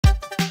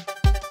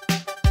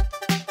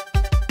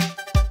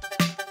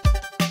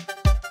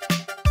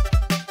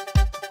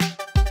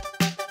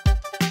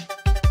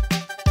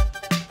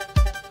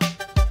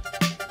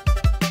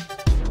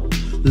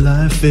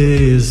Life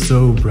is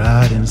so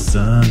bright and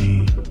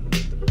sunny.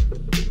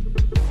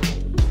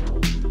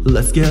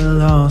 Let's get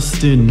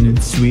lost in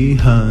its sweet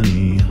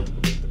honey.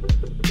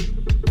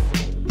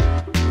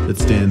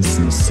 Let's dance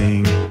and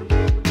sing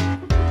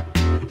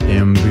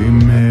and be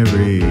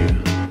merry.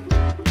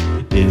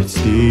 It's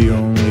the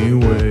only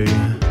way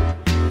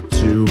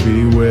to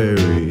be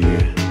wary.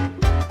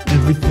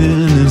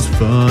 Everything is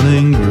fun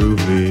and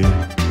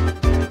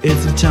groovy.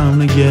 It's a time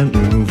to get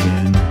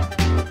moving.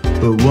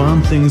 But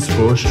one thing's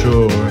for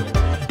sure,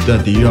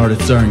 that the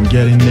artists aren't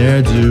getting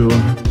their due.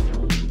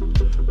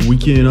 We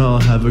can all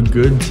have a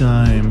good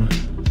time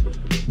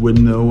with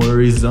no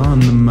worries on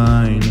the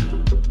mind.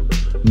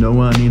 No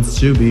one needs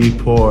to be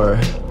poor,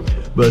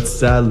 but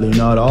sadly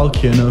not all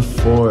can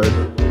afford.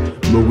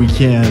 But we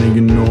can't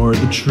ignore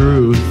the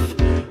truth,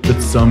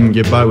 that some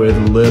get by with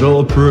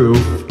little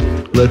proof.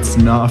 Let's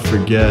not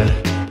forget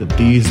that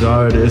these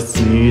artists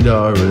need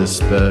our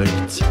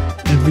respect.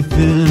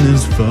 Everything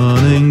is fun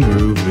and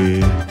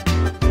groovy.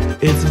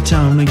 It's a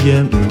time to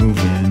get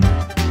moving.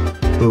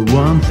 But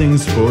one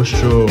thing's for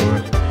sure,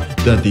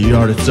 that the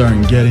artists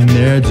aren't getting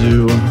their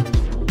due.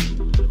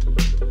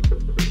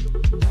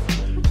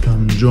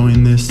 Come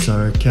join this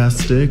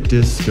sarcastic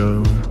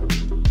disco.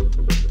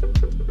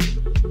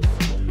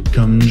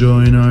 Come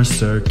join our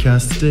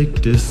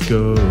sarcastic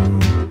disco.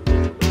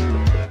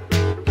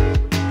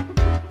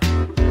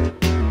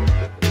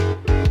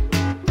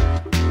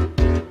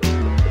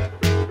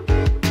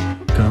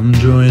 Come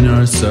join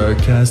our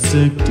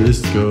sarcastic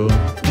disco.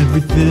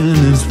 Everything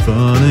is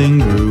fun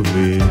and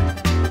groovy.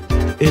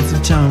 It's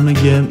a time to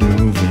get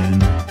moving.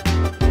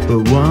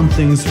 But one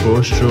thing's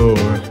for sure,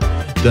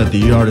 that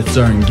the artists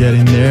aren't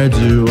getting their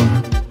due.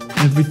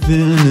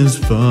 Everything is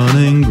fun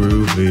and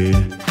groovy.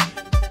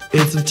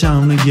 It's a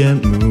time to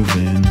get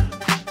moving.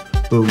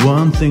 But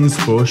one thing's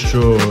for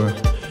sure,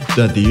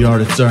 that the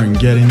artists aren't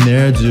getting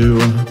their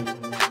due.